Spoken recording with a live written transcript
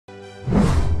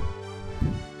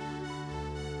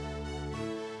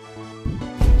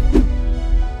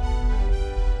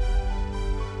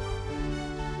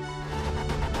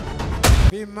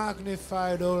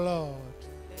magnified, O Lord.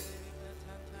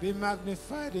 Be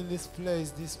magnified in this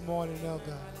place this morning, O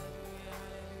God.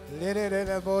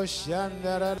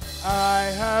 I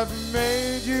have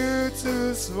made you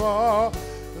too small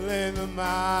in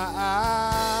my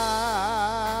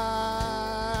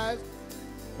eyes,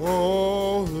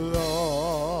 oh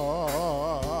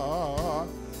Lord,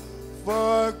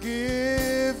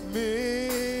 forgive me,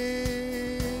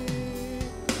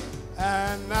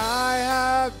 and I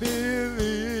have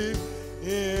believed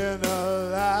in a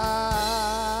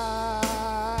lie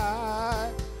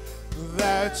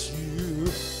that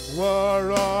you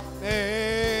were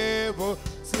unable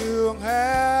to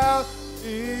help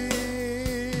me.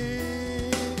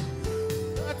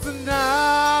 But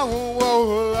now,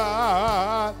 oh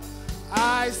Lord,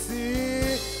 I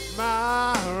see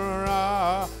my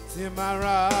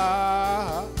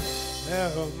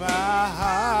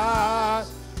heart,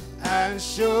 and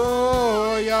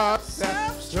show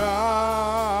yourself strong,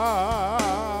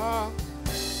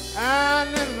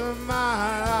 and in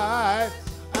my life,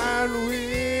 and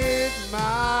with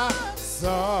my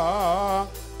song,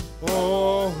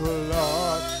 oh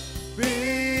Lord,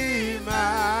 be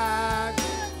magnified.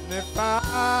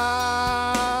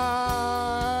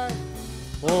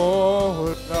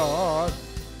 Oh Lord,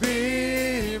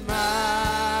 be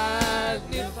magnified.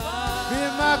 Be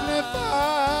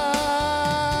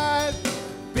magnified.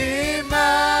 Be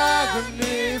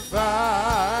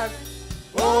magnified.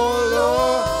 Oh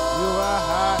Lord, you are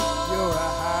high. You are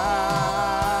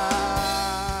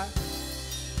high.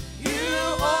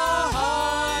 You are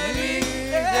highly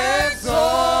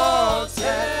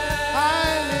exalted,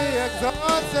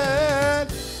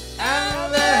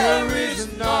 and there is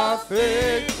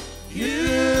nothing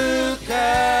you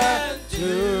can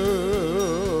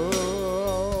do.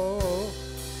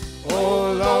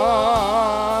 Oh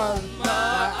Lord,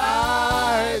 my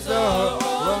eyes are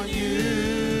on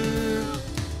you.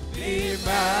 Be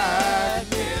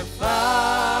magnified.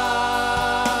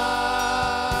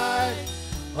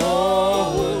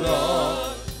 Oh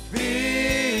Lord,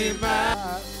 be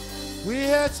magnified. We're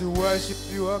here to worship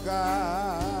you, oh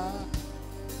God.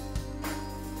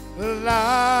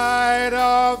 Light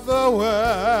of the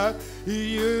world,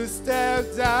 you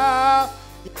stepped out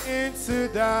into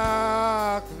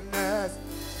darkness.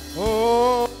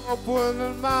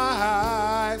 Open my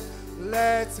eyes,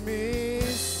 let me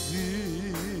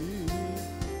see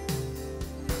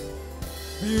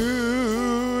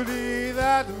beauty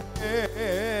that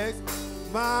makes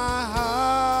my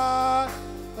heart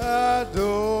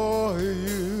adore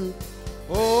you.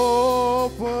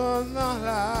 Open the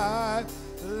light,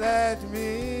 let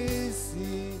me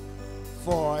see,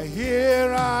 for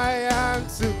here I am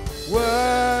to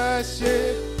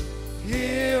worship,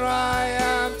 here I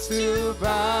am to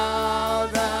bow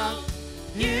down,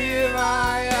 here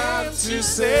I am to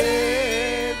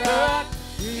say that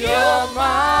you're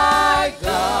my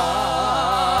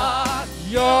God.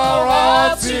 You're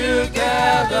all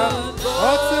together,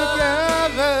 all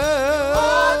together,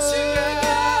 all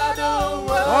together,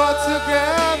 all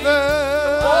together,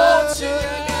 all together.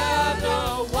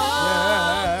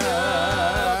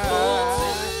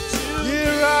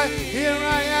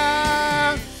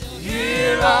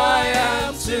 I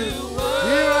am to worship.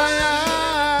 Here I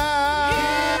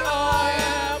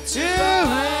am to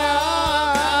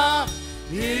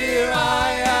Here I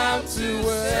am to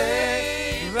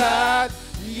say that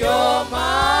you're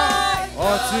mine.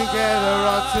 All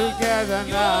together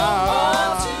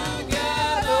now.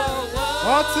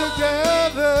 All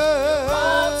together.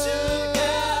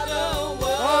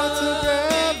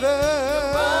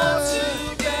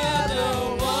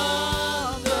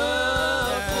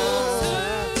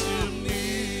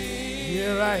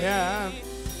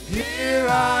 Here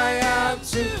I am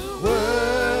to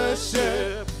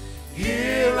worship.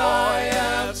 Here I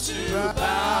am to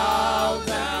bow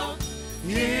down.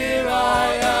 Here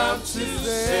I am to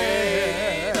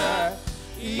say that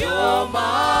you're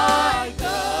my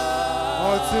God.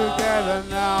 All together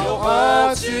now.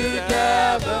 All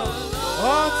together.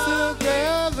 All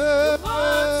together.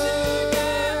 All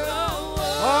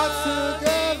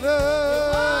together.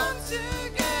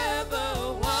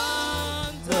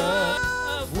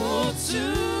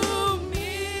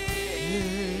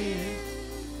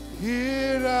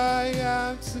 Here I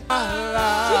am to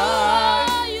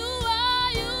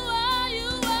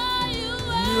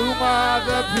you are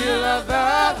the pillar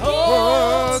that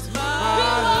holds my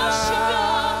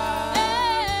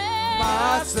life.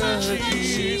 Master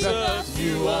Jesus,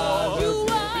 you are the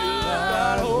pillar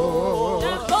that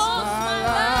holds my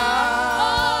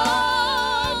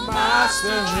life.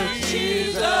 Master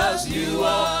Jesus, you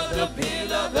are the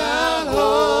pillar that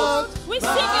holds my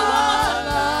life.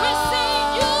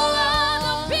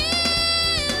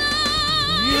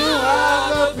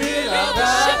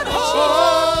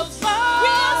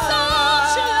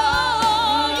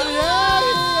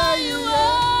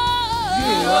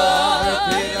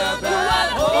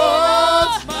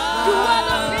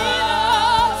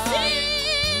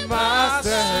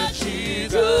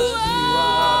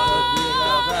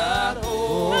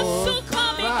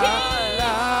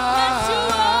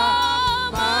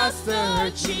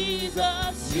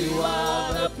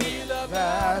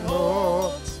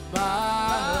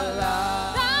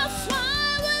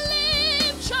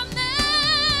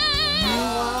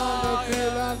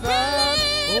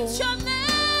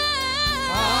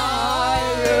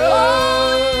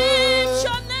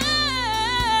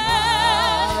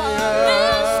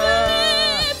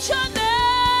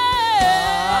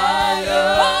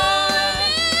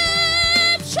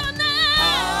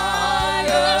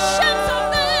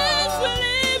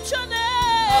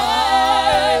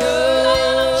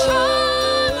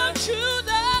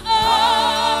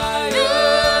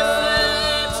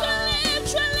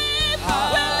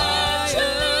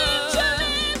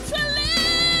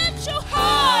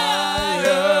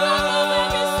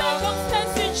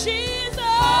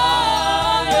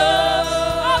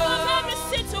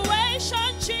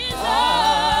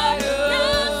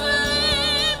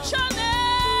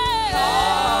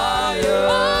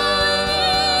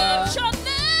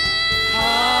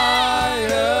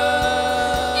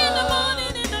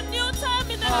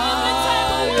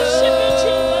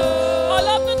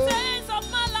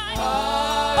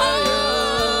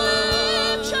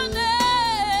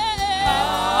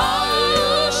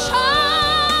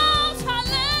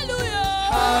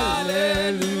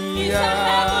 It's a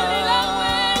heavenly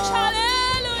language.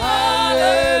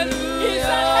 Hallelujah. It's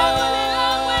a heavenly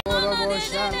language.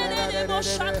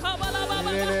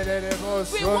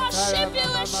 We worship you,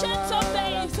 ancient of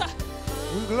days.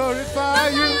 We glorify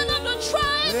you. The Lion of the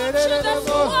tribe of Judah,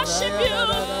 we worship you.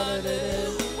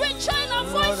 We join our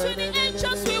voice with the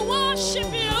angels, we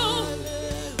worship you.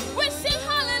 We sing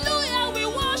hallelujah, we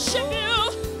worship you.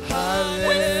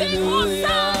 We sing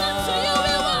Hosanna to you,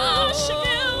 we worship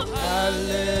you.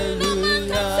 No man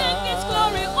can take His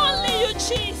glory, only you,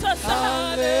 Jesus.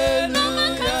 No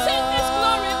man can take His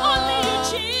glory, only you,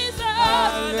 Jesus.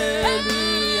 Hallelujah.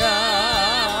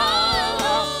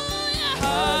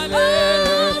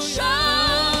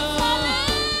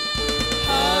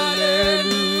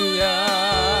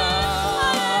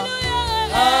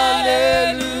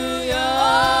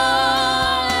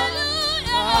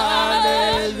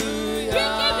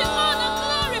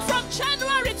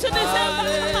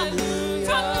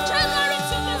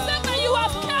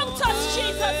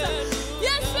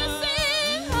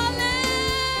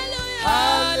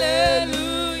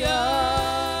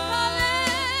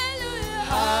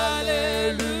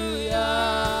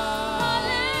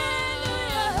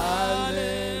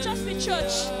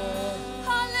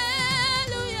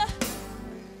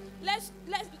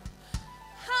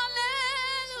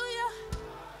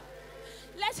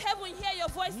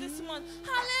 This month.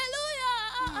 Hallelujah.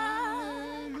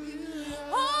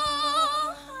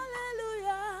 Oh,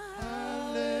 hallelujah.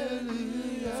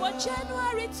 For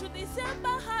January to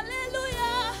December,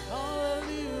 hallelujah.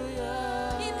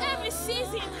 In every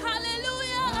season,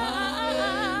 hallelujah.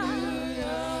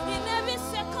 In every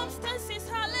circumstances,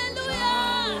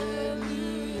 hallelujah.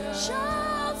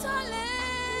 Shout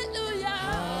hallelujah.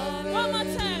 One more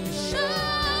time.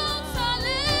 Shout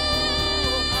hallelujah.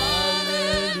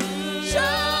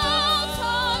 Shout.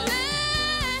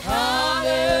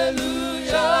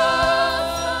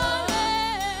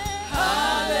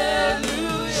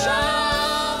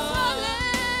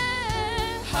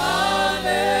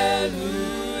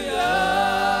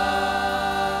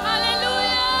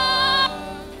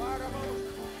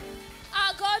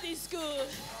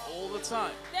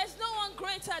 There's no one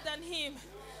greater than Him.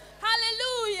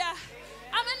 Hallelujah.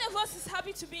 How many of us is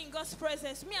happy to be in God's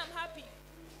presence? Me, I'm happy.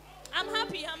 I'm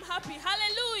happy.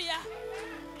 Hallelujah.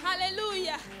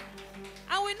 Hallelujah.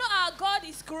 And we know our God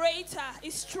is greater,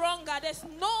 is stronger. There's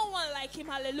no one like Him.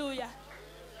 Hallelujah.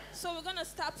 So we're going to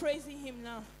start praising Him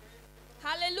now.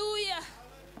 Hallelujah.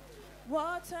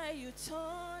 Water you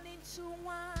turn into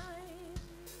wine.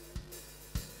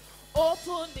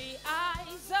 Open the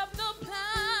eyes of the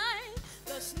blind.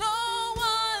 There's no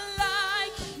one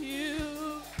like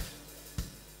you.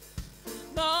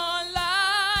 None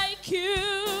like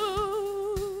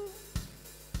you.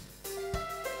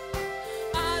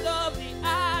 Out of the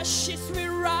ashes we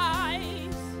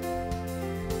rise.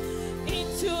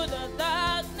 Into the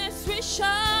darkness we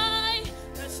shine.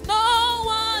 There's no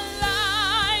one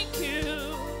like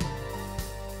you.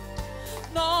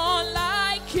 None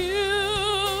like you.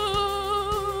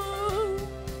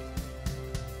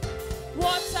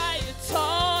 What are you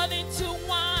turn into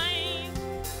wine?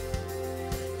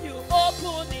 You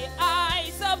open the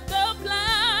eyes of the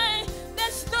blind.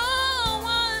 There's no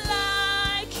one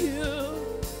like you.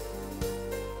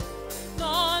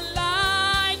 None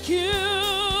like you.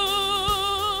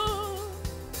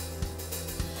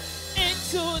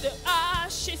 Into the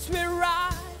ashes we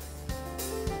rise.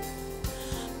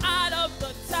 Out of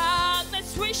the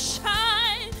darkness we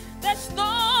shine. There's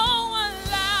no one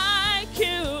like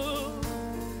you.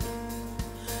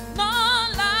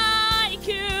 None like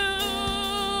you.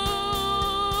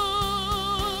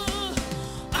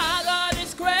 Our God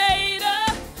is greater.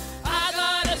 Our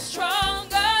God is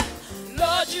stronger.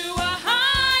 Lord, you are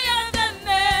higher than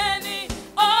any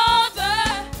other.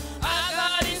 Our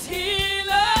God is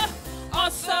healer.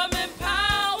 Awesome in power.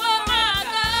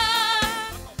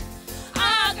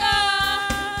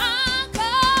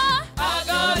 Our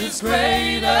God is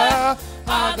greater.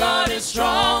 Our God is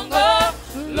stronger.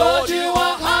 Lord, you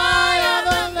are higher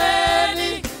than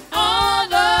any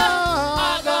other.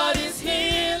 Our God is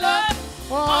healer,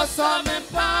 awesome in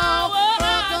power.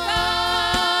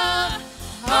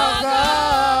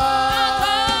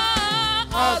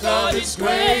 Our God is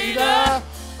greater.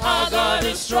 Our God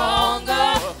is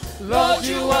stronger. Lord,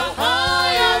 you are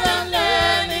higher than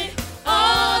any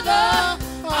other.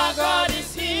 Our God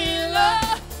is healer,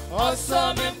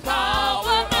 awesome in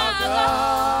power.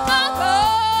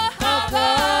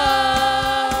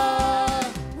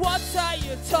 What are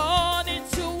you turn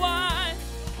into wine?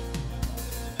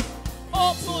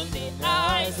 Open the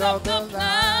eyes of the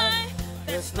blind.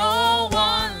 There's no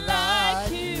one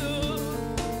like you.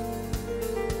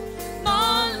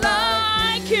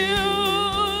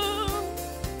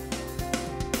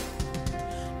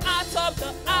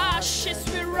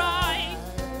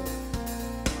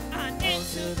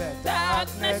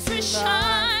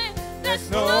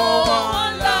 no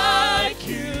one like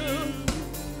you.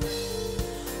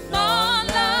 None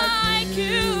like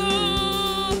you.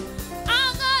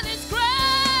 Our God is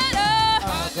greater.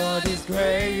 Our God is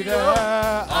greater.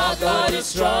 Our God is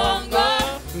stronger.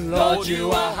 Lord,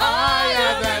 you are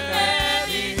higher than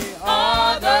any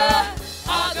other.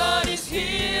 Our God is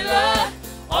healer,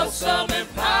 awesome in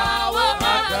power.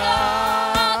 Our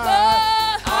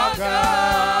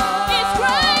God is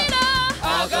greater.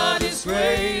 Our God is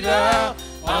greater.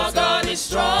 Our God is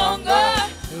stronger.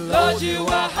 Lord, you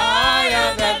are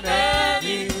higher than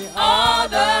any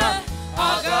other.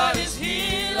 Our God is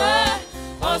healer,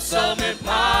 awesome in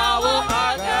power.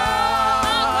 Our God.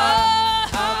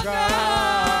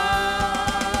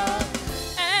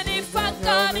 And if our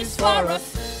God is for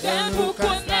us, then who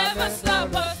could never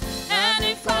stop us? And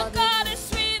if our God is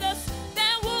with us,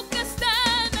 then who can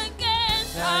stand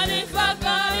against? And if our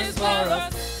God is for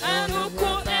us, and who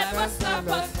could never stop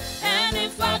us? And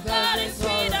if our God is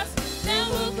with us, then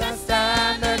who can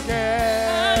stand against?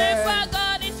 And if our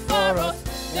God is for us,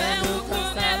 then who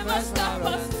could never stop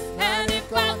us? And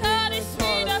if our God is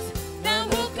with us, then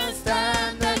who can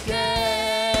stand against?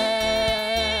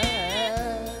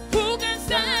 Who can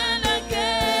stand against?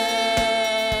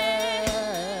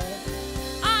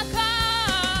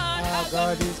 Our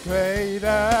God is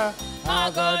greater.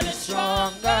 Our God is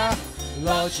stronger.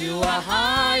 Lord, you are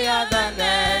higher than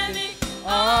any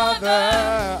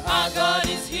other. Our God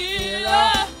is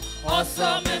healer,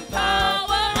 awesome in power.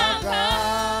 Our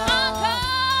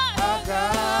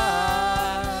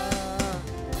God.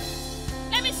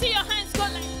 Let me see your hands go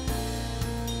like.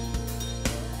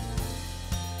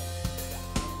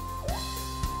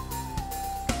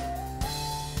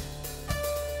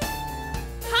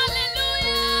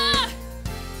 Hallelujah.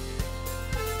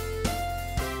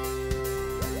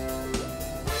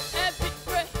 Every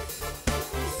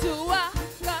praise to our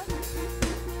God.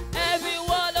 Every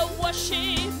word of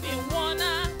worship in one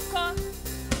accord.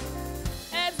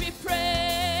 Every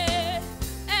praise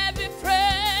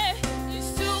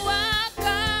is to our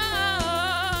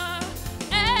God.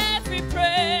 Every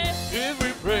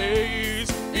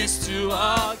praise is to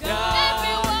our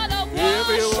God.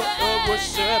 Every word of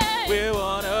worship we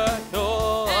wanna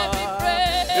know.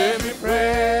 Every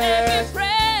praise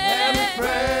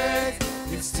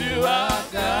is to our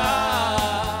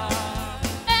God.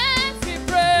 Every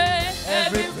praise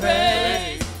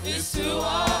is to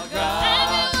our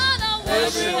God.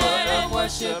 Every word of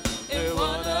worship we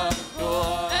wanna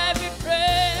know. Every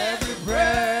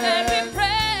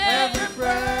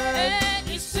praise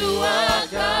is to our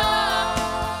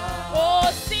God.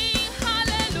 Oh, sing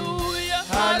hallelujah,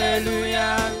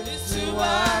 Hallelujah. is to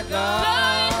our God.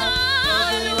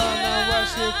 Every word of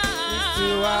worship is to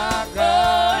our Oh,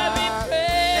 God. every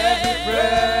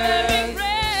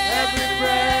Every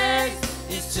praise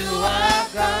is to our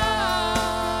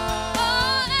God.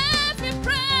 Oh,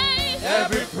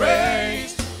 every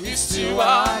praise is to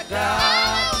our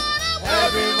God.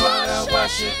 Every word of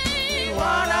worship in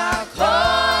one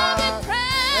accord.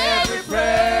 Every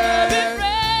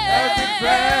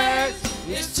praise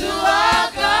is to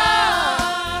our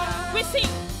God. We sing.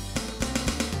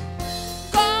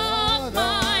 God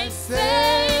my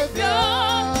Savior,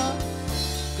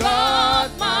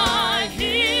 God my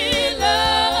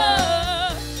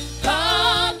healer,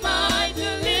 God my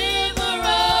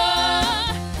deliverer.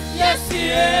 Yes, He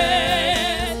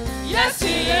is. Yes,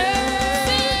 He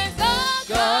is.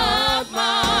 God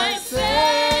my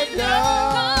Savior,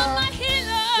 God my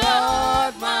healer,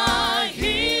 God my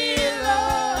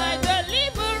healer, my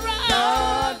deliverer,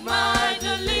 God my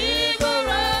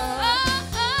deliverer.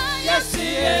 Yes,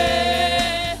 He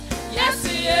is. Yes,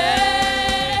 He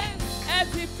is.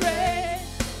 Every praise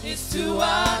is to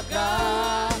our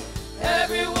God.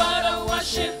 Every word of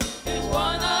worship is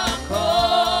one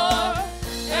accord.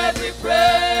 Every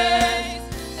praise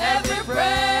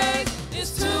is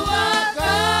to our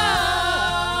God.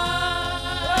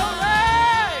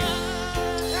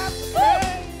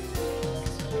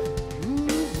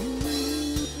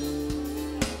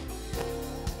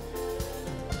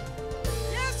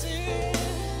 Yes, He is.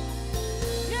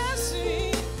 Yes,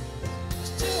 He is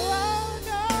to our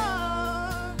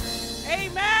God.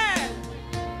 Amen.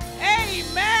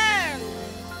 Amen.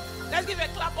 Let's give a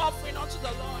clap offering unto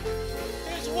the Lord.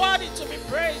 He's worthy to be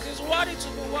praised. He's worthy to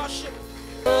be worshipped.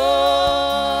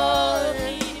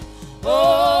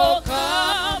 Oh,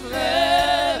 come,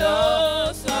 let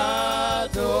us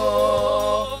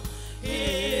adore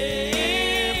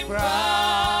Him, Christ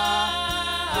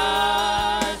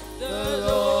the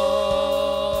Lord.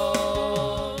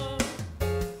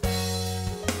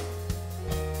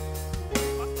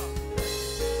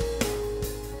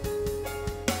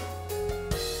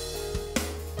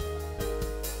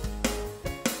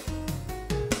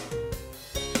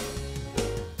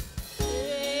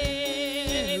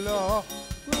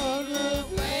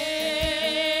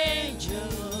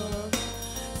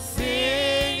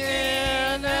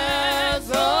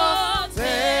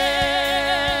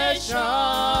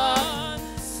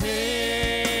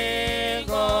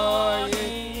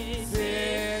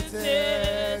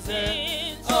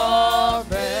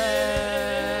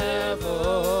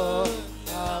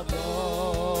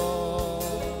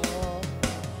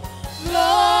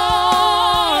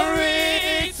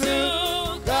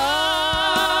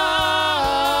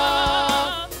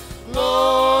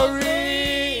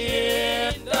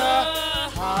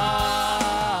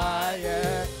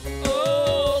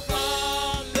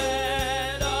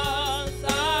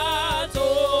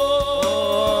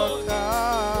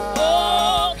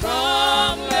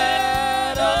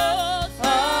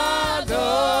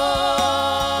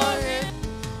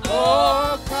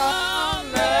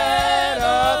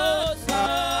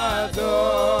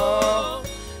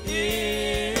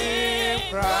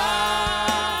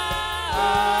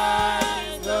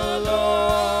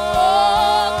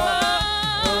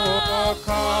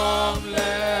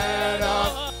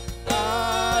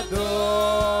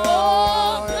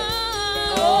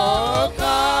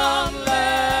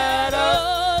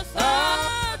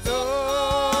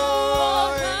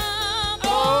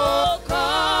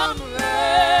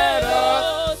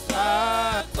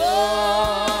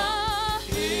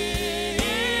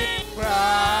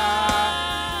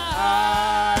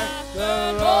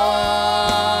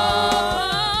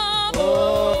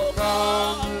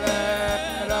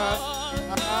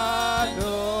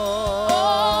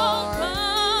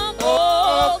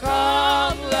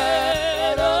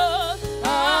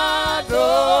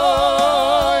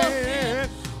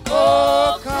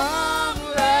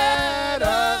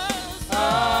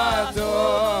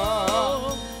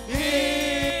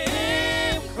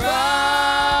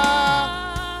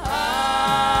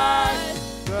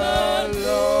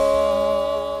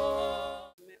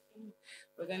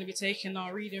 taking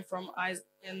our reading from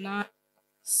Isaiah 9,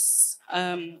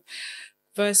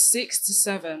 verse 6 to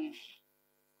 7.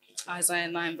 Isaiah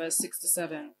 9, verse 6 to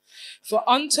 7. For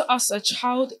unto us a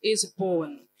child is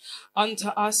born, unto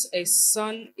us a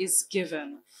son is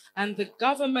given, and the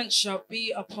government shall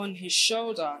be upon his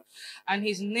shoulder, and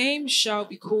his name shall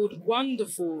be called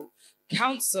Wonderful,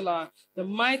 Counselor, the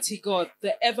Mighty God,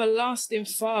 the Everlasting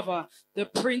Father, the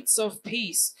Prince of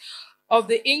Peace. Of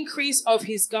the increase of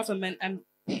his government and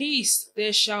peace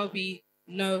there shall be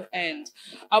no end,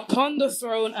 upon the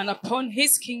throne and upon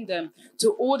his kingdom,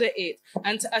 to order it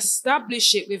and to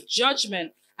establish it with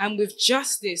judgment and with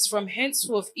justice from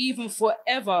henceforth even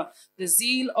forever. The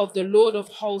zeal of the Lord of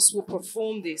hosts will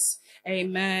perform this.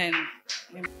 Amen.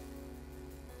 Amen.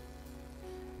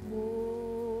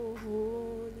 Oh,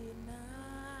 holy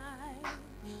night,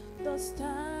 the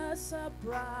stars are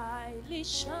brightly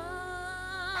shining.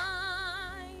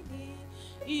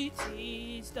 It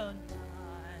is the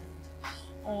night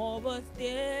of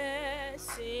their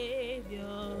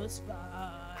Savior's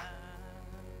birth.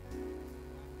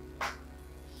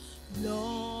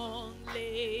 Long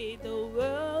lay the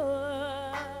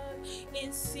world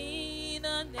in sin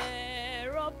and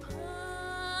error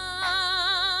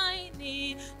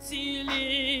pining, till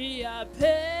he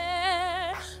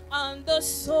appeared, and the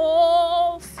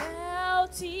soul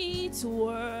felt its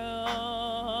world.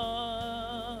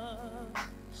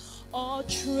 A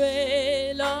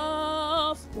trail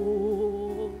of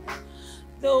hope,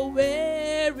 the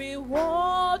weary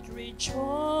world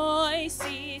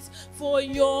rejoices, for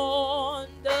yonder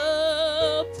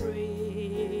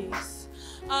praise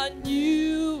a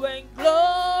new and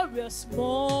glorious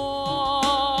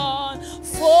morn.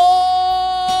 Fall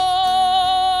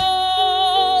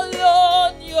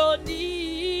on your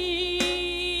knees,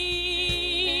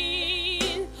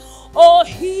 oh,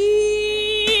 hear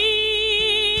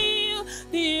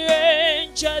the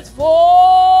angels' voices,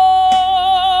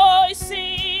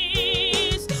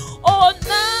 oh,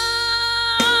 night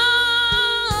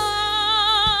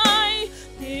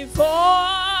divine,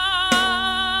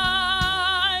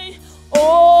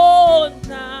 oh,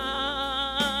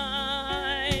 night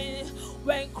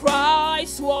when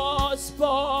Christ was born,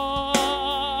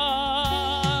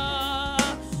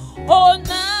 oh,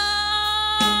 night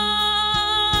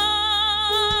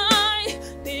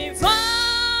divine,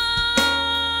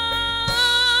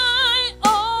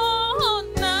 oh,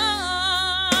 night,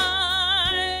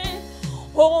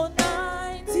 oh,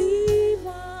 night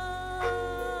divine,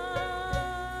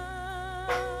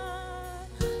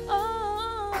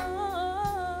 oh,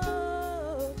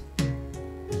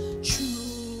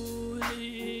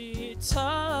 truly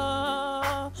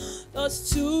taught us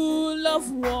to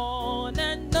love one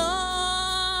another.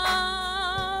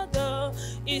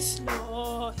 His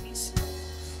law is love,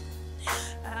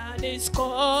 and his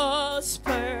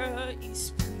gospel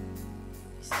is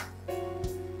peace.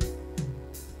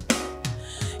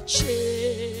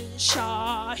 Change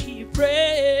shall he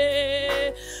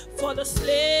pray, for the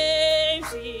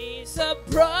slaves is a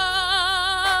brother,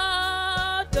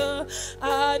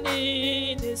 and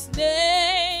in his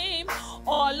name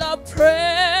all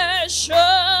oppression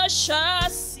shall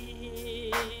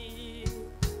cease.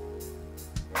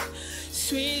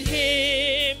 Sweet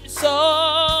hymns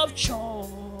of joy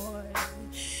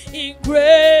in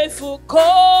grateful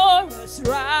chorus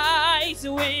rise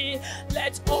we,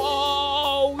 let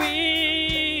all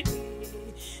we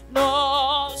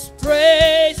know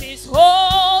praise his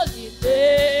holy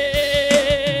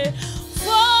name.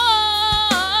 Fall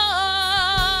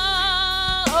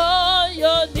on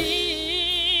your knees,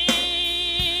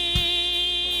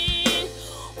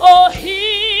 oh, hear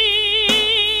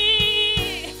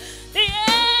the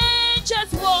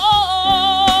angels'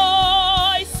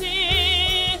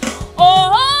 voices, oh,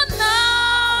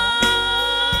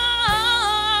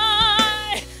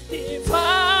 night divine,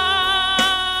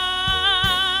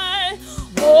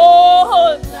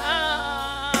 oh,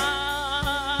 night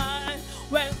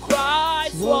when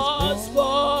Christ was born,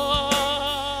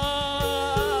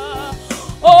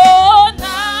 oh,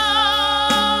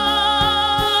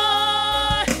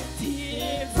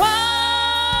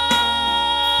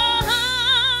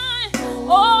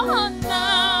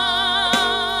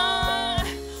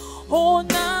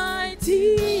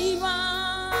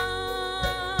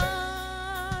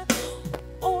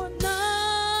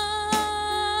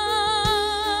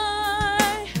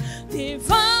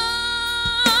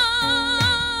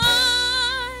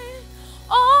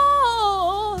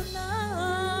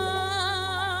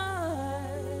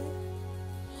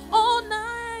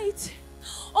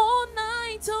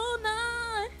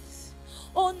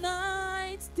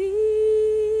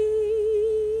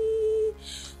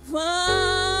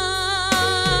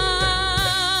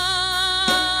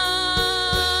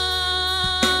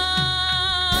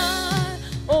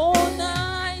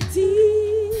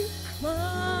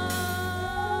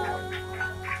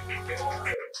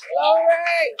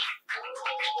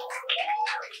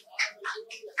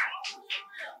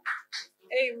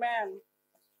 Amen.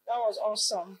 That was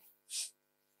awesome.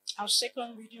 Our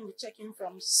second reading we're taking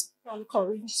from 2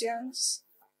 Corinthians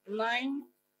 9,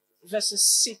 verses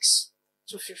 6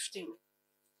 to 15.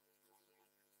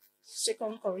 2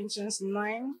 Corinthians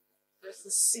 9,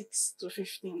 verses 6 to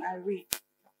 15. I read.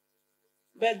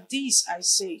 But this I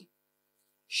say,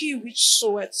 he which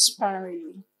soweth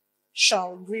sparingly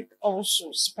shall reap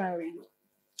also sparingly,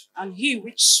 and he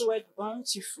which soweth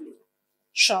bountifully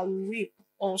shall reap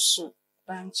also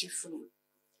bountifully.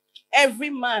 Every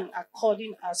man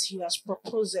according as he has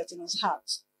proposed it in his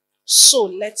heart, so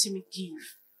let him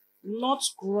give, not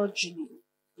grudgingly,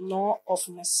 nor of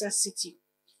necessity,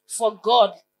 for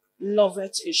God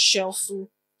loveth a cheerful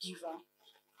giver.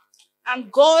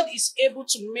 And God is able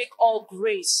to make all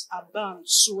grace abound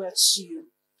towards you,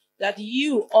 that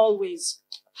you always,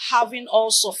 having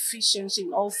all sufficiency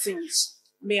in all things,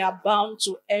 may abound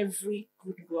to every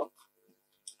good work.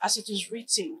 As it is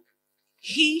written,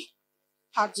 he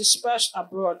had dispersed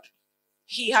abroad,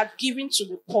 he had given to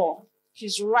the poor,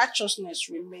 his righteousness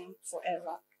remained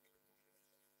forever.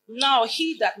 Now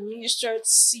he that ministered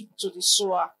seed to the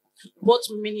sower, both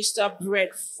minister bread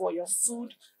for your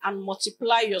food and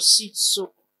multiply your seed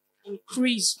so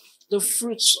increase the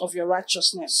fruits of your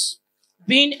righteousness,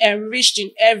 being enriched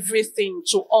in everything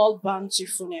to all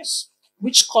bountifulness,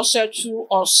 which causeth through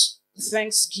us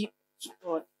thanksgiving to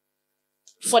God.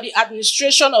 For the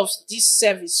administration of this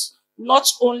service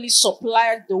not only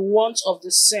supplied the want of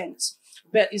the saints,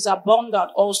 but is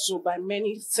abundant also by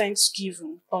many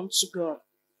thanksgiving unto God.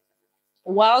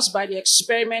 Whilst by the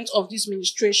experiment of this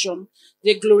ministration,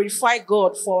 they glorify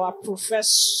God for our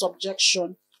professed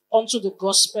subjection unto the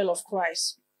gospel of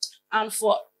Christ, and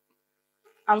for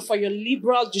your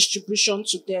liberal distribution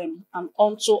to them and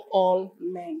unto all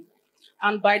men,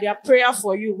 and by their prayer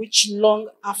for you, which long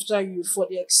after you for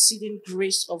the exceeding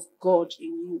grace of God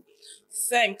in you.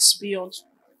 Thanks be unto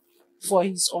for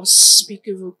his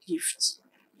unspeakable gift.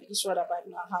 This word abide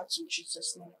in our hearts in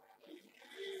Jesus' name.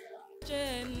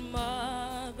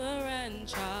 Mother and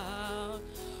child,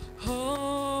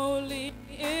 holy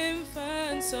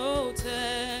infant, so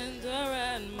tender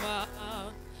and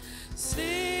mild,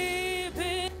 sleep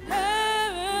in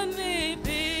heavenly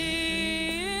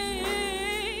peace,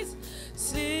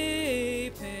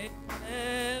 sleep in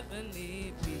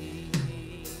heavenly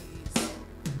peace.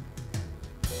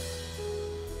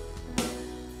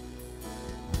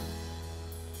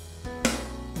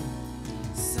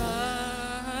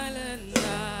 Silent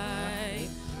night,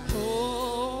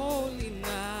 holy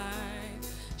night,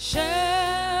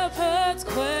 shepherds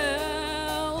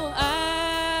quail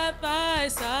at thy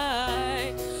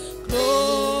side,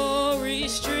 glory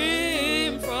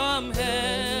stream from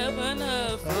heaven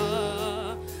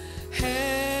afar,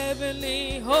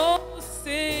 heavenly hosts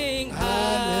sing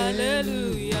hallelujah,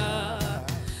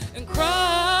 and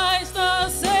Christ our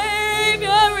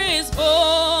Savior is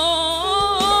born,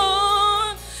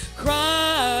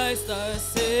 Christ our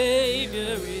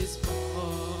Savior is born.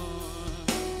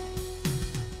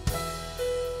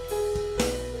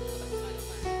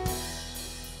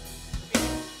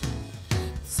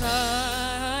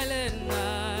 Silent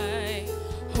night,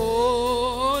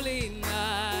 holy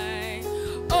night,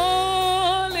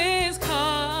 all is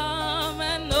calm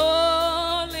and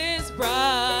all is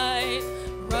bright,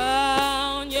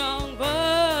 round young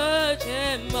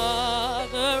virgin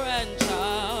mother and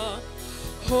child,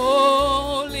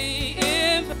 holy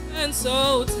infant,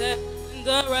 so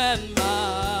tender and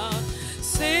mild,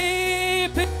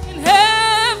 sleep in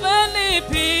heavenly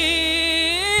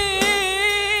peace,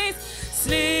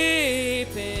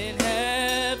 sleep in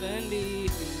heavenly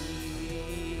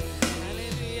peace.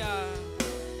 Hallelujah.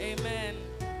 Amen.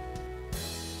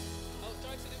 Oh,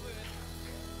 joy to the word.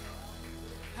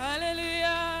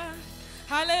 Hallelujah.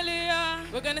 Hallelujah.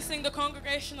 We're going to sing the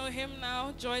congregational hymn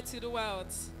now, Joy to the World.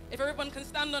 If everyone can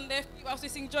stand on their feet whilst we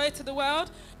sing Joy to the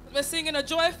World, we're singing a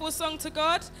joyful song to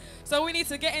God. So we need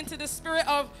to get into the spirit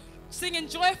of singing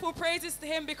joyful praises to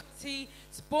him because he's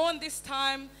born this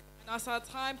time. And that's our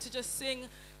time to just sing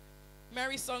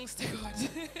merry songs to God.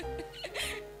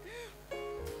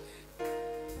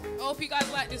 I hope you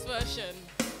guys like this version.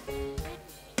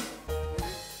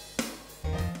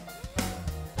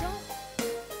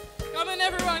 Come on,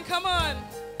 everyone, come on.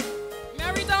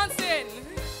 Merry dancing.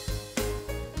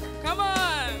 Come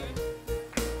on.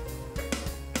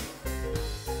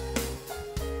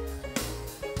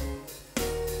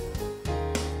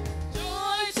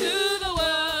 Joy to the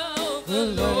world, the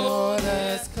Lord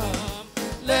has come.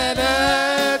 Let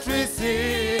earth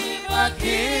receive a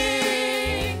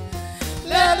King.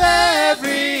 Let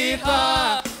every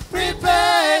heart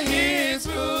prepare his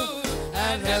food,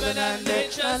 and heaven and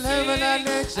nature nature and sing, heaven and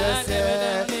nature and heaven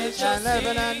and sing, nature and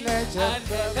heaven and sing,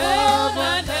 nature,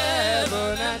 and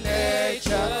heaven and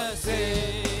nature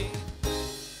sing.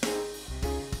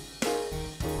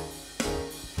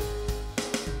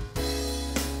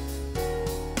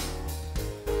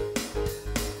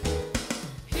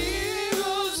 He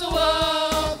rules the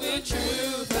world with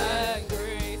truth and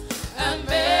grace, and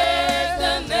makes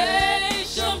the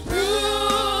nation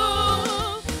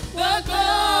prove the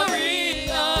glory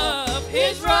of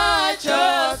His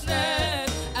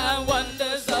righteousness and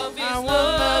wonders of His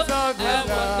love, and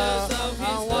wonders of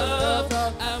His love,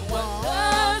 and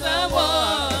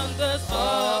wonders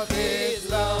of His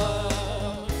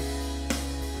love.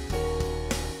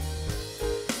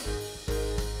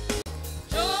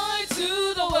 Joy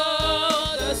to the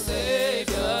world, the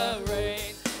Savior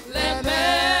reigns. Let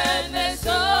men their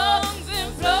songs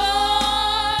employ.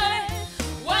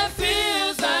 While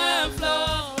fields and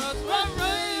floods run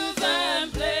roofs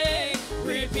and play.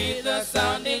 Repeat the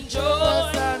sound in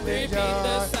joy. Repeat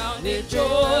the sound in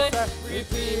joy.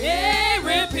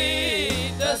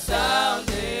 Repeat the sound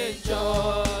in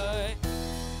joy.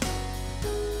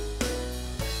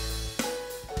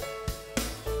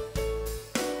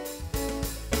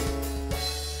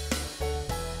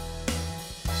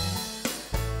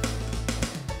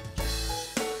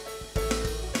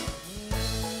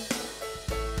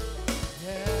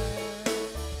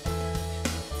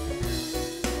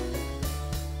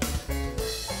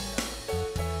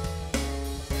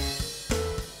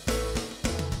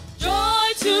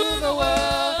 Joy to the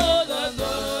world, the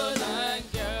Lord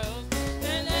and girls,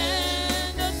 and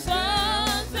in the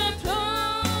sons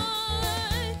employ.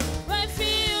 Right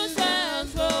fields and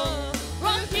flow,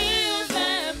 run hills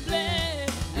and play.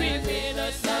 Repeat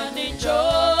the sound in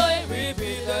joy,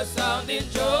 repeat the sound in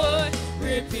joy,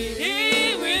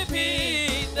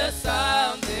 repeat the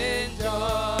sound in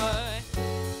joy.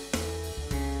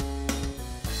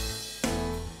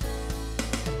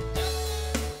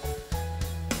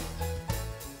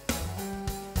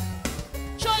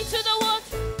 Joy to the world,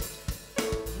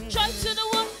 joy to the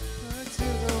world,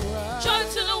 joy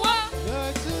to the world,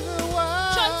 joy to the world,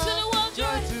 joy to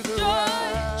the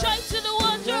world, joy to the world, joy to the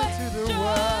world, joy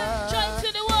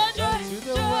to the world, joy to the world, joy to the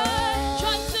world,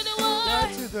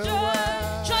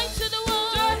 joy to the world, joy to the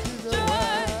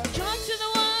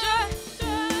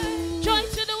world, joy to the world, joy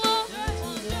to the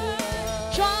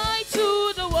world, joy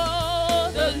to the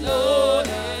world. The Lord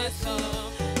has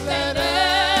come. Let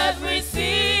every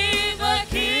sing the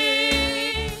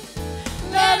King.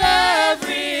 Let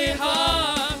every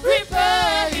heart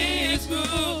prepare His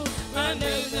food. And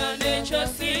heaven and nature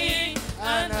sing,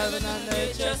 and heaven and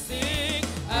nature sing,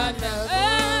 and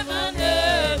heaven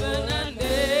and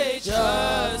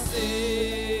nature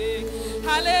sing.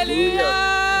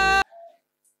 Hallelujah.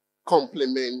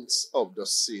 Compliments of the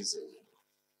season.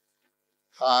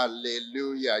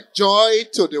 Hallelujah. Joy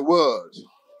to the world.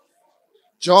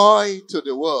 Joy to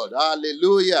the world.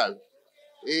 Hallelujah.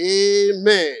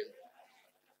 Amen.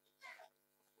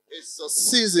 It's a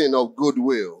season of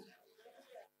goodwill.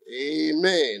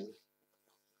 Amen.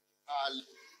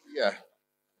 Hallelujah.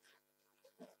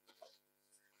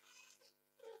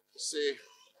 See,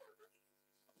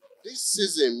 this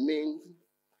season means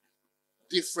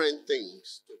different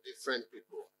things to different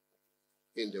people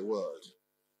in the world.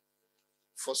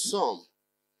 For some,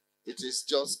 it is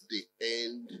just the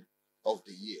end of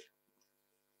the year.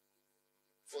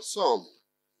 For some,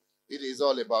 it is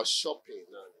all about shopping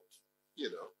and,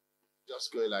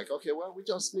 just going like, okay, well, we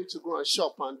just need to go and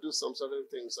shop and do some certain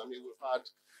things. I mean, we've had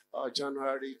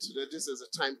January today. This is a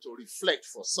time to reflect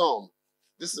for some.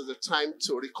 This is a time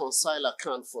to reconcile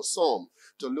account for some,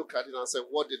 to look at it and say,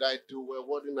 what did I do well?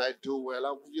 What didn't I do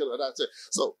well? That's it.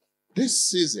 So this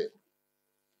season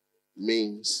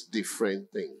means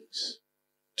different things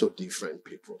to different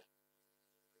people.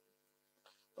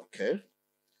 Okay?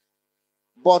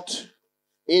 But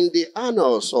in the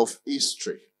annals of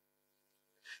history,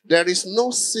 there is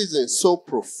no season so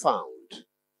profound.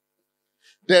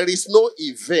 There is no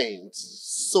event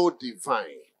so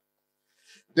divine.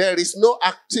 There is no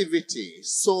activity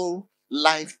so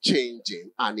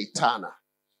life-changing and eternal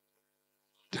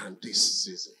than this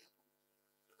season.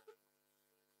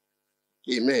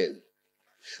 Amen.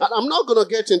 And I'm not going to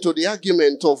get into the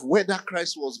argument of whether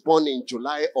Christ was born in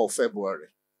July or February.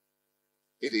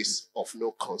 It is of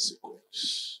no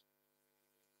consequence.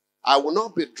 I will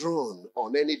not be drawn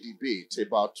on any debate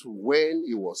about when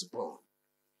he was born.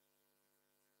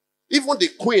 Even the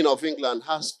Queen of England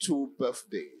has 2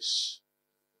 birthdays.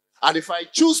 And if I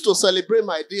choose to celebrate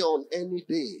my day on any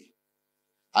day,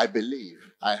 I believe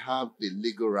I have the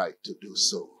legal right to do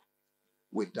so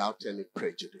without any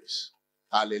prejudice.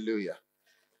 Hallelujah.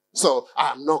 So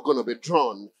I'm not going to be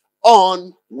drawn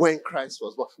on when Christ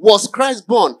was born. Was Christ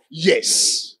born?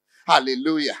 Yes.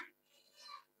 Hallelujah.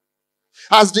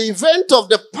 Has the event of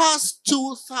the past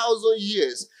 2,000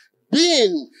 years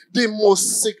been the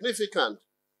most significant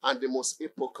and the most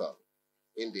epochal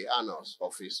in the annals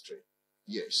of history?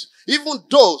 Yes. Even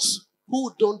those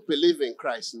who don't believe in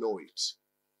Christ know it.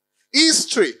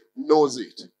 History knows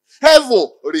it. Heaven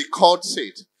records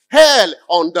it. Hell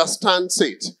understands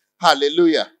it.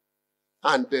 Hallelujah.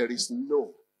 And there is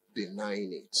no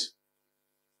denying it.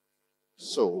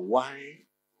 So why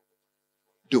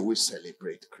do we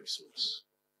celebrate Christmas?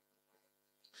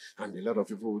 And a lot of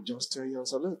people will just tell you and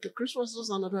say, look, Christmas is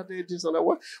another day, this and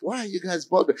that. Why are you guys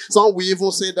bothered? Some will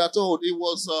even say that, oh, it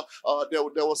was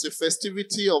there was a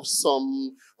festivity of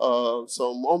some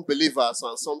unbelievers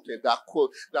and something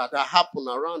that happened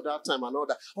around that time and all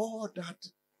that. All that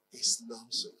is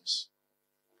nonsense.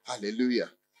 Hallelujah.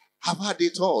 I've had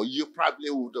it all. You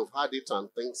probably would have had it and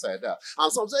things like that.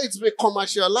 And sometimes it's been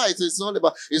commercialized. It's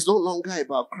no longer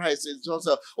about Christ. It's just,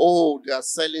 they are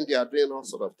selling, they are doing all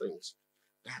sort of things.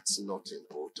 That's not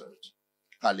important.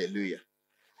 Hallelujah.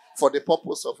 For the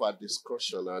purpose of our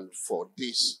discussion and for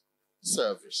this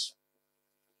service,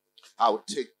 I'll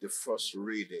take the first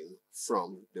reading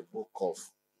from the book of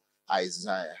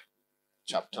Isaiah,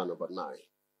 chapter number 9,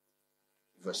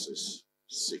 verses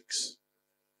 6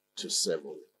 to 7,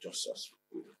 just as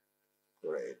we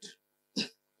read.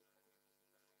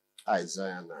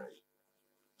 Isaiah 9,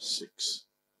 6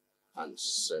 and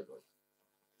 7.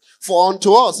 For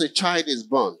unto us a child is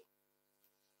born,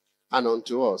 and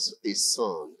unto us a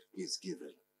son is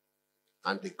given,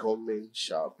 and the government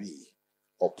shall be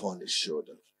upon his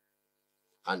shoulder,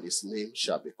 and his name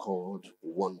shall be called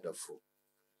Wonderful,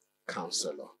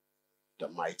 Counselor, the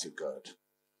Mighty God,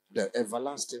 the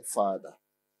Everlasting Father,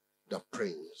 the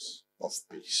Prince of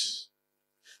Peace.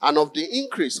 And of the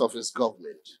increase of his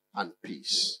government and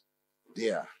peace,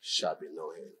 there shall be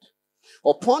no end.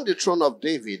 Upon the throne of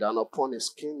David and upon his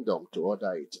kingdom, to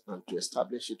order it and to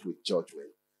establish it with judgment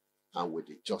and with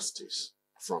the justice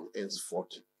from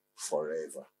henceforth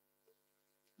forever.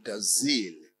 The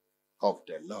zeal of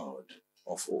the Lord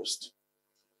of hosts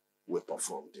will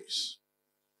perform this.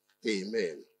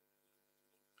 Amen.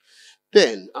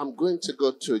 Then I'm going to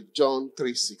go to John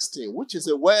 3:16, which is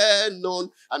a well-known,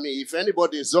 if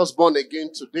anybody is just born again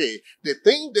today, the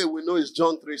thing they will know is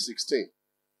John 3:16.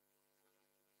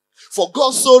 For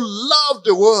God so loved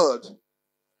the world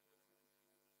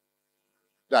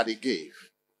that he gave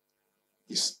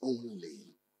his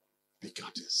only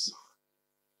begotten Son.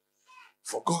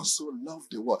 For God so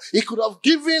loved the world. He could have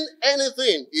given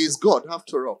anything. He is God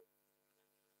after all.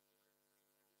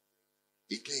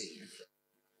 He gave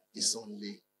his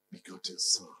only begotten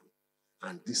Son.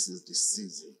 And this is the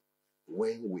season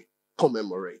when we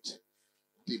commemorate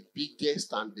the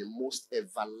biggest and the most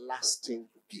everlasting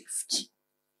gift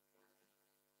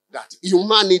that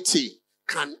humanity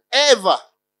can ever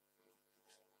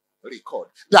record,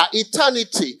 that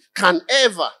eternity can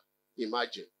ever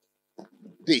imagine.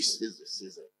 This is the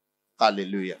season.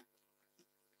 Hallelujah.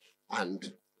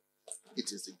 And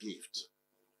it is the gift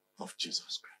of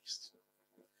Jesus Christ.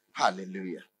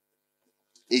 Hallelujah.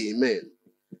 Amen.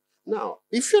 Now,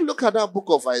 if you look at that book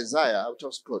of Isaiah, I'll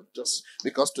just go, just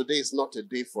because today is not a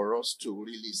day for us to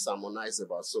really sermonize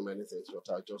about so many things,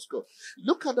 but I'll just go.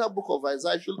 Look at that book of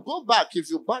Isaiah. If you go back, if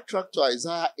you backtrack to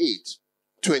Isaiah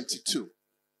 8:22,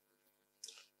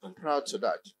 and prior to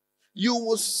that, you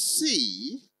will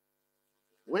see,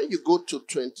 when you go to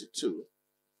 22,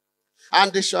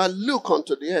 and they shall look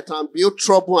unto the earth and behold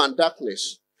trouble and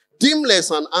darkness,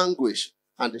 dimness and anguish,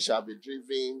 and they shall be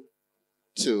driven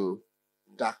to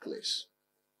darkness.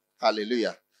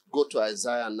 Hallelujah. Go to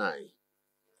Isaiah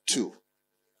 9:2.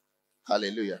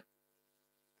 Hallelujah.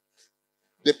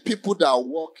 The people that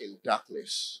walk in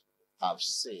darkness have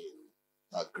seen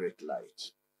a great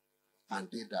light, and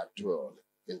they that dwell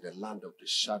in the land of the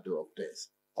shadow of death,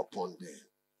 upon them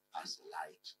as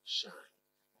light shine.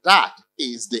 That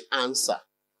is the answer.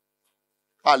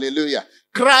 Hallelujah.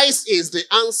 Christ is the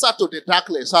answer to the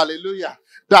darkness. Hallelujah.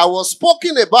 That was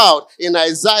spoken about in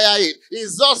Isaiah 8.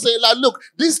 He's just saying, like, look,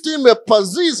 this thing may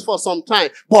persist for some time,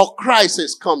 but Christ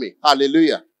is coming.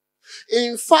 Hallelujah.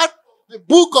 In fact, the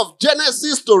book of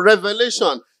Genesis to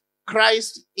Revelation,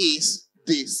 Christ is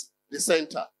the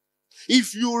center.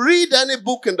 If you read any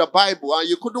book in the Bible and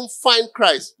you couldn't find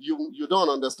Christ, you don't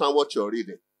understand what you're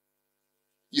reading.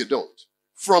 You don't.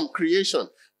 From creation.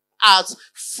 As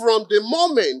from the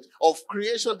moment of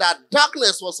creation that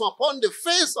darkness was upon the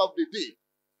face of the deep,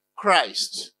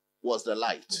 Christ was the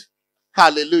light.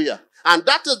 Hallelujah. And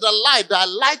that is the light that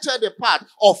lighted the path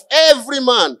of every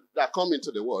man that come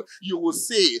into the world. You will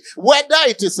see whether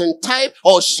it is in type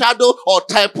or shadow or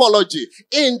typology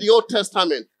in the Old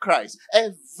Testament, Christ.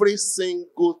 Every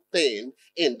single thing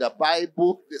in the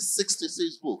Bible, the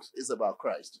 66 books, is about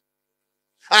Christ.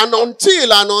 And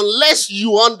until and unless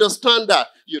you understand that,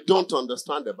 you don't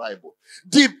understand the Bible.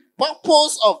 The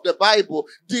purpose of the Bible,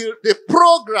 the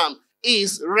program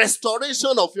is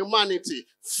restoration of humanity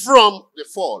from the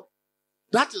fall.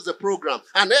 That is the program.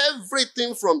 And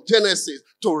everything from Genesis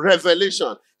to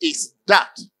Revelation is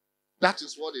that. That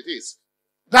is what it is.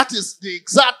 That is the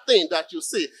exact thing that you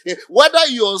see. Whether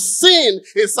your sin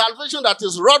is salvation that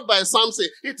is wrought by Samson,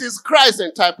 it is Christ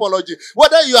in typology.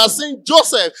 Whether you are seeing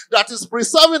Joseph that is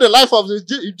preserving the life of the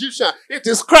Egyptian, it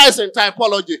is Christ in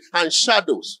typology and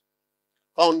shadows.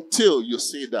 Until you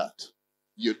see that,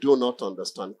 you do not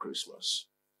understand Christmas.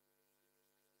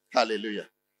 Hallelujah.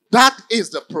 That is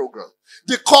the program.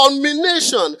 The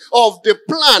culmination of the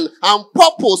plan and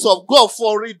purpose of God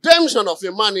for redemption of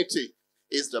humanity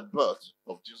is the birth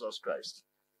of Jesus Christ.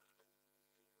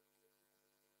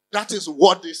 That is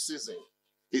what this season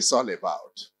is all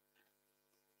about.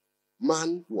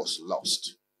 Man was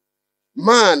lost.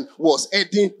 Man was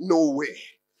heading nowhere.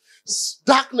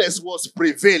 Darkness was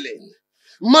prevailing.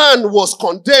 Man was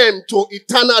condemned to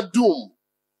eternal doom.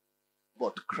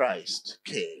 But Christ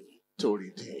came to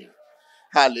redeem.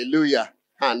 Hallelujah.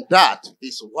 And that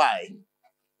is why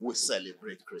we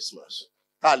celebrate Christmas.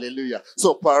 Hallelujah.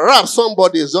 So perhaps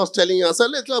somebody is just telling you and say,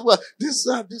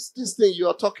 this thing you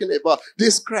are talking about,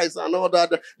 this Christ and all that,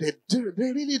 they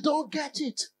really don't get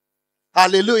it.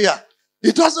 Hallelujah.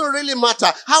 It doesn't really matter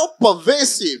how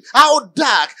pervasive, how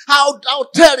dark, how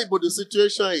terrible the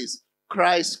situation is.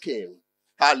 Christ came.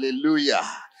 Hallelujah.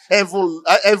 Heaven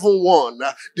won.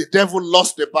 The devil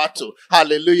lost the battle.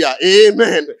 Hallelujah.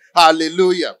 Amen.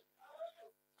 Hallelujah.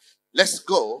 Let's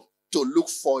go to Luke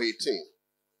 4:18.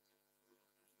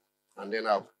 And then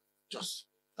I'll just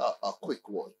a quick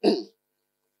one.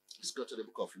 Let's go to the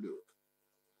book of Luke.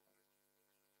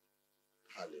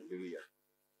 Hallelujah.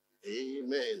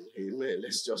 Amen. Amen.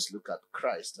 Let's just look at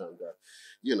Christ and,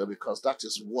 because that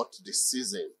is what the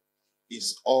season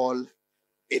is all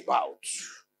about.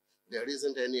 There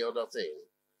isn't any other thing.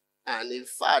 And in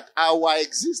fact, our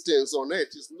existence on earth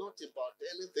is not about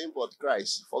anything but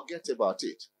Christ. Forget about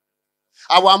it.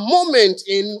 Our moment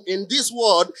in this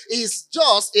world is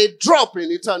just a drop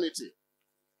in eternity.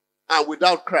 And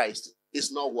without Christ,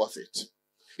 it's not worth it.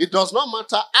 It does not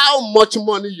matter how much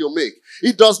money you make.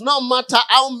 It does not matter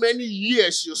how many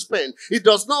years you spend. It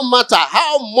does not matter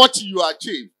how much you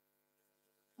achieve.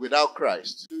 Without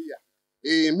Christ.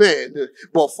 Amen.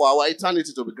 But for our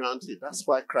eternity to be granted, that's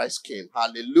why Christ came.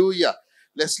 Hallelujah.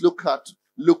 Let's look at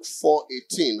Luke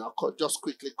 4:18. I'll just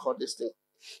quickly call this thing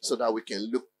so that we can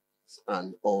look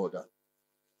and order.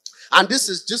 And this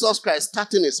is Jesus Christ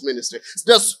starting his ministry.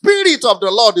 The Spirit of the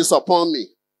Lord is upon me,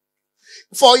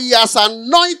 for he has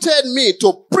anointed me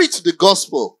to preach the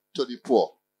gospel to the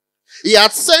poor. He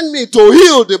has sent me to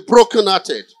heal the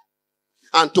brokenhearted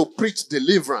and to preach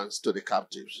deliverance to the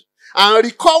captives and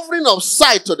recovering of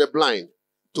sight to the blind,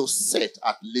 to set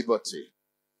at liberty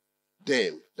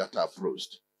them that are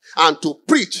bruised, and to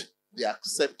preach the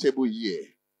acceptable year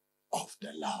of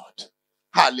the Lord.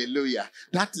 Hallelujah.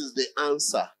 That is the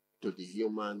answer to the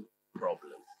human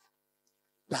problem.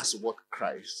 That's what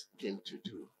Christ came to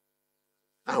do.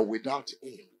 And without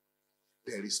him,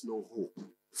 there is no hope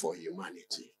for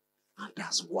humanity. And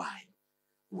that's why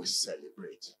we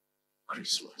celebrate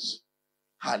Christmas.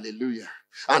 Hallelujah.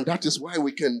 And that is why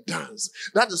we can dance.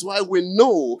 That is why we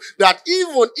know that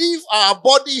even if our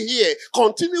body here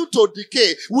continue to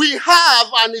decay, we have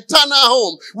an eternal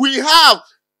home. We have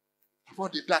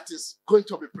body that is going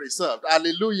to be preserved.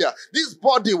 Hallelujah. This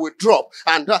body will drop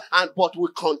but we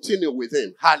continue with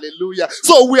him. Hallelujah.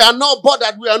 So we are not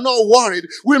bothered. We are not worried.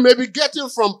 We may be getting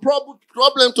from problem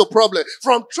to problem,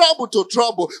 from trouble to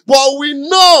trouble, but we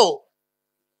know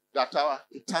that our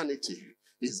eternity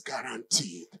is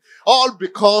guaranteed. All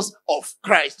because of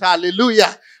Christ.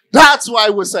 Hallelujah. That's why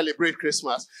we celebrate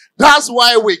Christmas. That's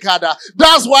why we gather.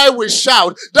 That's why we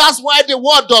shout. That's why the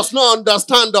world does not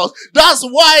understand us. That's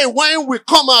why when we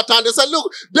come out and they say,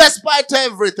 look, despite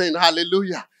everything,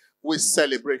 hallelujah, we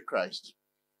celebrate Christ.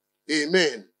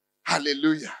 Amen.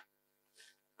 Hallelujah.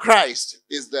 Christ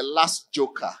is the last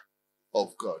joker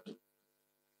of God.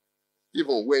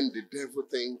 Even when the devil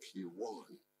think he won,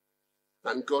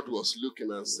 and God was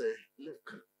looking and saying,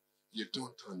 look, you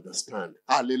don't understand.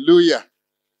 Hallelujah.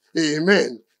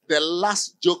 Amen. The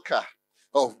last joker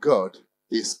of God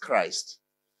is Christ.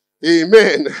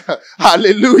 Amen.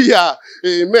 Hallelujah.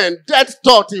 Amen. Death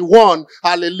thought he won.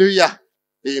 Hallelujah.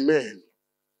 Amen.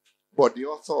 But the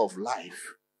author of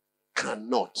life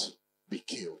cannot be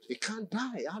killed. He can't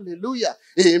die. Hallelujah.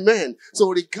 Amen.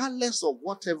 So regardless of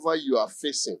whatever you are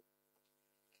facing,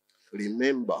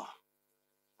 remember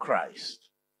Christ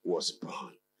was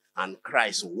born and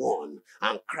Christ won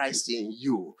and Christ in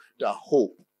you, the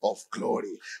hope of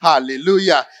glory.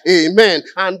 Hallelujah. Amen.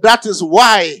 And that is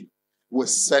why we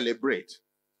celebrate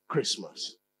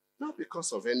Christmas. Not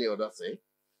because of any other thing.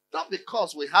 Not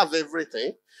because we have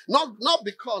everything. Not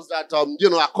because that,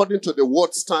 according to the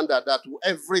world standard, that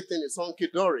everything is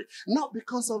hunky-dory. Not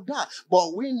because of that.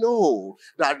 But we know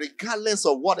that regardless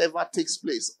of whatever takes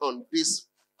place on this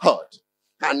earth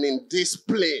and in this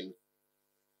plane,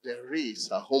 there is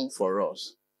a home for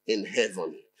us in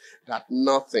heaven that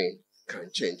nothing can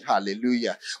change.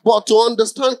 Hallelujah. But to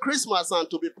understand Christmas and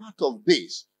to be part of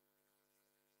this,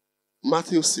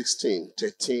 Matthew 16,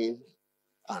 13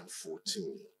 and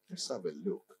 14. Let's have a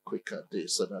look quick at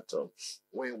this so that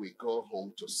when we go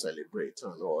home to celebrate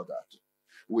and all that,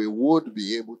 we would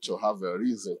be able to have a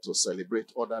reason to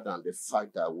celebrate other than the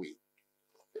fact that we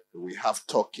have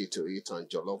turkey to eat and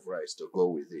jollof rice to go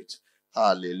with it.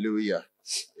 Hallelujah.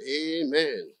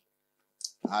 Amen.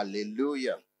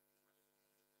 Hallelujah.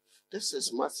 This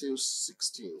is Matthew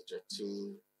 16,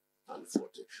 13 and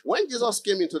 14. When Jesus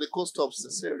came into the coast of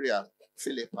Caesarea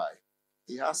Philippi,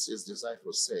 he asked his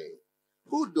disciples, saying,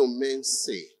 "Who do men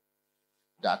say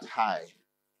that I,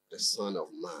 the Son of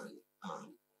Man,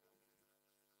 am?"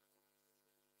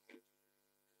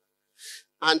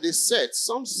 And they said,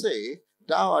 "Some say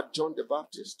thou art John the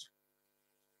Baptist,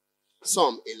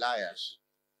 some Elias,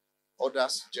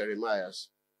 others Jeremiah,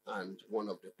 and one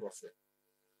of the prophets."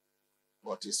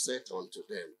 But he said unto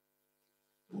them,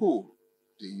 "Who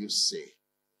do you say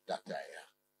that I am?"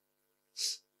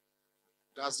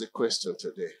 That's the question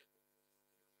today.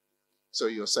 So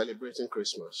you're celebrating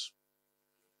Christmas.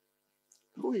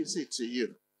 Who is it to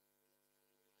you?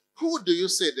 Who do you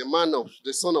say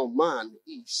the Son of Man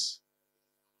is?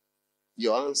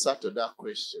 Your answer to that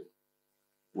question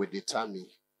will determine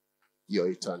your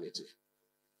eternity.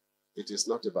 It is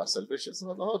not about celebration.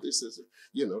 So all this is,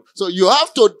 So you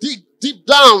have to dig deep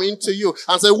down into you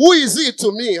and say, who is it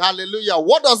to me? Hallelujah.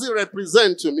 What does it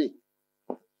represent to me?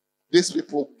 These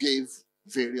people gave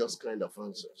various kind of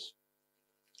answers.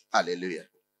 Hallelujah.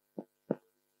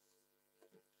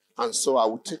 And so I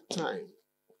will take time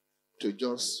to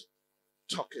just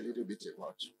talk a little bit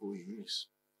about who he is.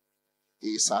 He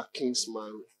is our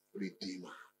kinsman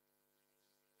redeemer.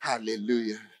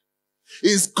 Hallelujah.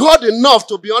 Is God enough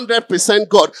to be 100%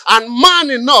 God and man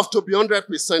enough to be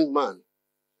 100% man?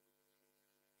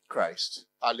 Christ.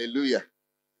 Hallelujah.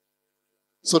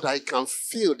 So that he can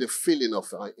feel the feeling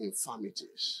of our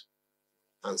infirmities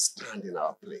and stand in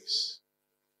our place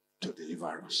to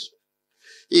deliver us.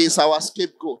 He is our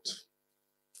scapegoat.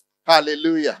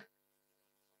 Hallelujah.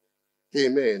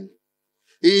 Amen.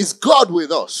 He is God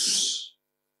with us.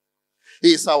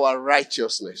 He is our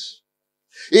righteousness.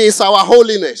 He is our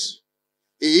holiness.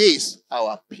 He is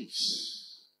our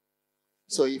peace.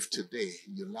 So if today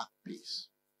you lack peace,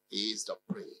 he is the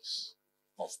Prince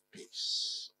of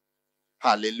Peace.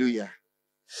 Hallelujah.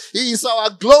 He is our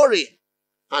glory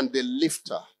and the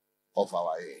lifter of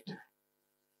our head.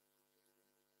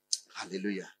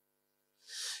 Hallelujah.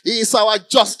 He is our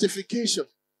justification.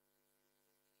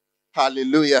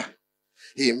 Hallelujah.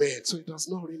 Amen. So it does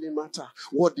not really matter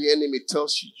what the enemy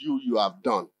tells you have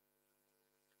done.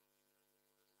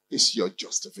 It's your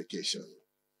justification.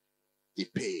 He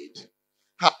paid.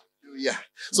 Hallelujah.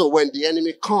 So when the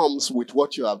enemy comes with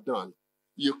what you have done,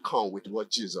 you come with what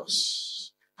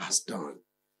Jesus has done.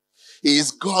 He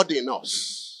is God in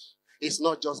us. It's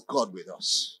not just God with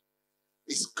us.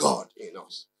 It's God in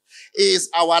us. He is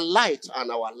our light and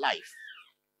our life.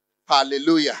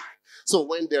 Hallelujah. So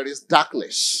when there is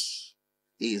darkness,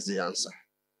 he is the answer.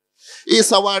 He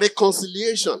is our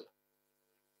reconciliation.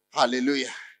 Hallelujah.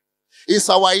 He is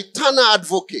our eternal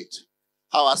advocate,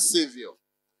 our Savior,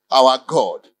 our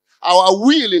God, our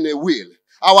will in a will,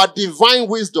 our divine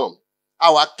wisdom,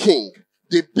 our King,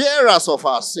 the bearers of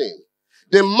our sin,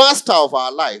 the master of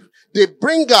our life, the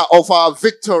bringer of our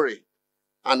victory,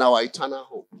 and our eternal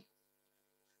hope.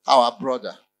 Our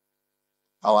brother,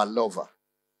 our lover,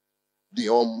 the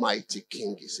Almighty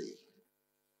King is he.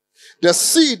 The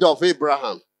seed of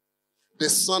Abraham, the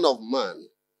Son of Man,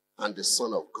 and the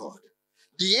Son of God.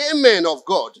 The Amen of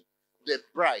God, the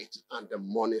bright and the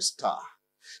morning star.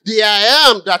 The I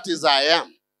am that is I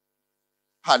am.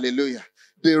 Hallelujah.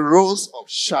 The rose of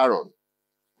Sharon,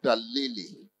 the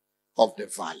lily of the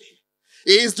valley.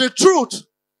 He is the truth,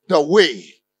 the way,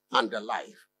 and the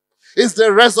life. It's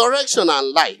the resurrection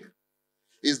and life.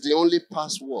 It's the only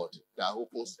password that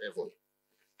opens heaven.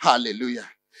 Hallelujah.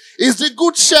 It's the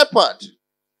good shepherd.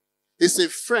 It's a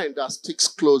friend that sticks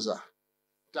closer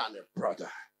than a brother.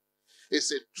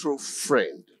 It's a true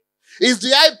friend. It's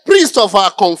the high priest of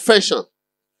our confession,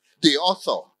 the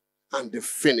author and the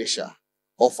finisher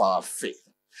of our faith.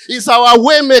 It's our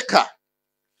way maker.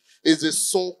 It's the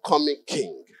soon coming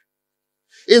king.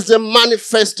 It's the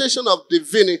manifestation of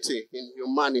divinity in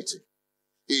humanity.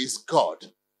 He is God.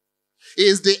 He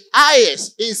is the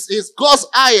highest. He is God's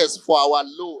highest for our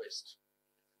lowest.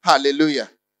 Hallelujah.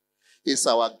 It's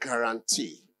our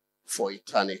guarantee for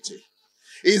eternity.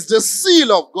 It's the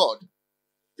seal of God.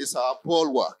 It's our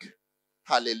bulwark.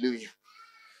 Hallelujah.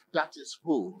 That is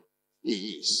who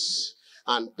he is.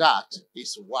 And that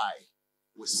is why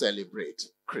we celebrate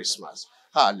Christmas.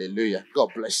 Hallelujah. God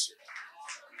bless you.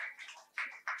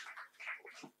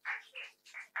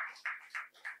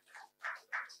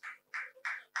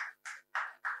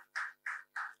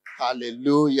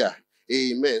 Hallelujah.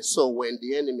 Amen. So when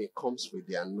the enemy comes with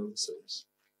their nonsense,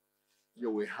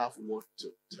 you will have what to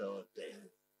tell them.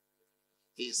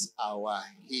 He's our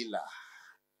healer.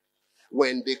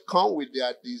 When they come with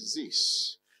their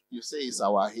disease, you say he's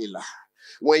our healer.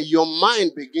 When your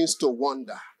mind begins to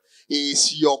wander, he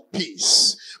is your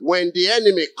peace. When the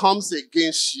enemy comes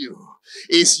against you,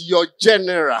 is your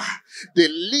general, the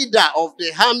leader of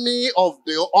the army of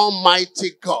the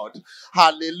Almighty God.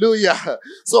 Hallelujah.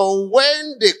 So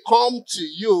when they come to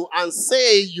you and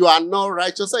say you are not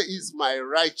righteous, say, it's my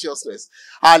righteousness.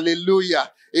 Hallelujah.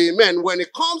 Amen. When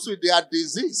it comes with their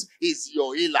disease, it's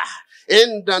your healer.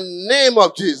 In the name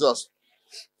of Jesus.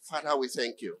 Father, we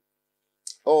thank you.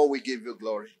 Oh, we give you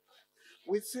glory.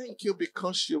 We thank you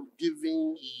because you've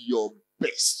given your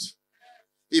best,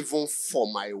 even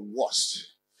for my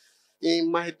worst.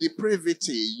 In my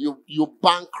depravity, you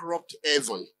bankrupt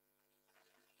heaven.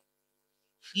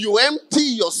 You empty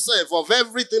yourself of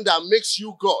everything that makes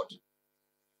you God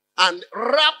and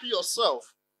wrap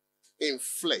yourself in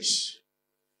flesh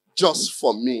just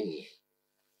for me.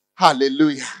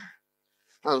 Hallelujah.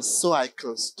 And so I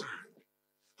can stand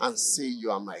and say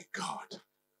you are my God.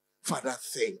 Father,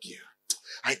 thank you.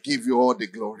 I give you all the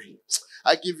glory.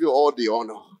 I give you all the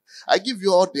honor. I give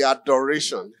you all the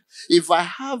adoration. If I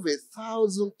have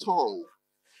 1,000 tongues,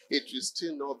 it will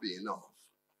still not be enough.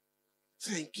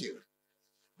 Thank you.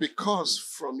 Because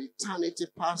from eternity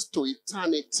past to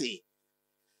eternity,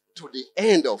 to the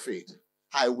end of it,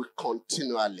 I will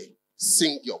continually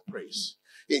sing your praise.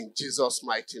 In Jesus'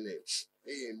 mighty name.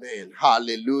 Amen.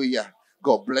 Hallelujah.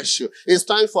 God bless you. It's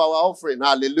time for our offering.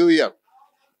 Hallelujah.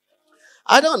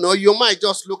 I don't know. You might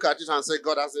just look at it and say,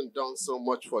 God hasn't done so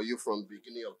much for you from the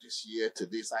beginning of this year to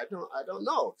this. I don't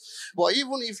know. But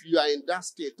even if you are in that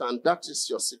state and that is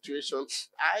your situation,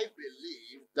 I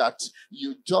believe that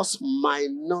you just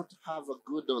might not have a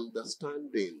good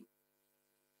understanding.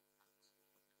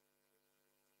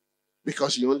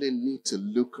 Because you only need to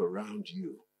look around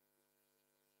you.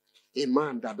 A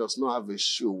man that does not have a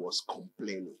shoe was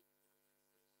complaining.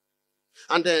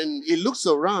 And then he looks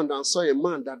around and saw a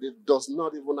man that does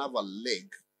not even have a leg.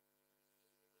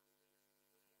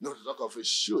 Not to talk of a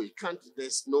shoe.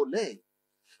 There's no leg.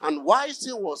 And whilst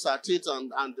he was at it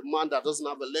and the man that doesn't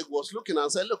have a leg was looking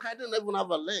and said, look, I didn't even have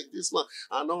a leg. This man.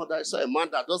 And all that. I saw a man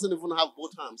that doesn't even have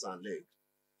both arms and legs.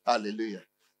 Hallelujah.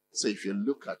 So if you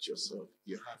look at yourself,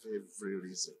 you have every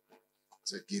reason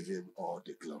to give him all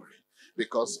the glory.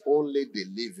 Because only the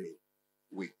living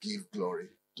will give glory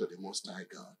to the Most High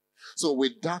God. So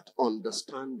with that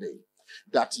understanding,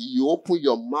 that you open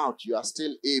your mouth, you are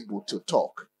still able to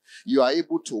talk. You are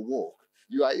able to walk.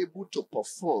 You are able to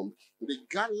perform.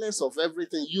 Regardless of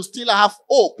everything, you still have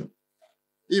hope.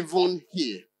 Even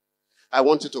here, I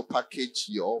want you to package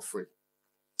your offering.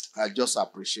 I just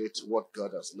appreciate what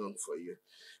God has done for you,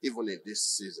 even in this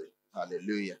season.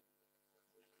 Hallelujah.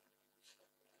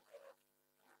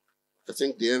 I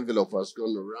think the envelope has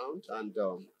gone around, and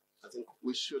I think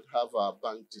we should have our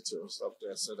bank details up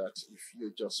there so that if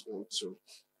you just want to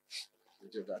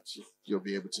do that, you'll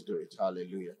be able to do it.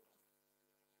 Hallelujah.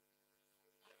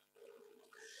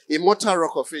 Immortal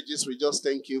Rock of Ages, we just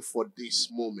thank you for this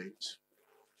moment.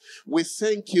 We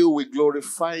thank you, we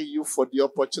glorify you for the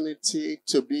opportunity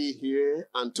to be here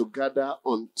and to gather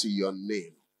unto your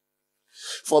name.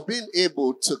 For being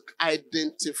able to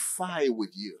identify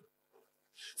with you.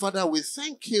 Father, we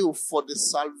thank you for the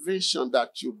salvation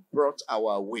that you brought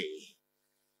our way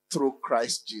through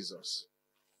Christ Jesus.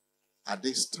 At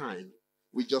this time,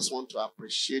 we just want to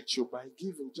appreciate you by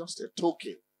giving just a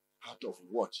token out of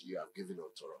what you have given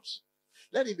unto us.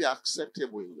 Let it be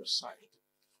acceptable in your sight.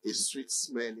 a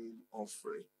sweet-smelling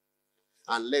offering,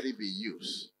 and let it be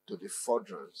used to the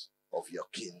furtherance of your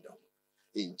kingdom.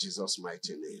 In Jesus'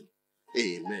 mighty name,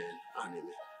 amen and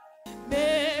amen.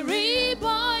 Mary,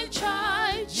 boy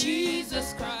child,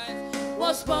 Jesus Christ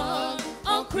was born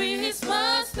on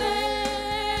Christmas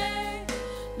Day.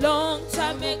 Long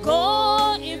time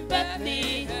ago in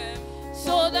Bethlehem,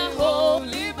 so the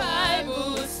Holy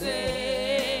Bible says.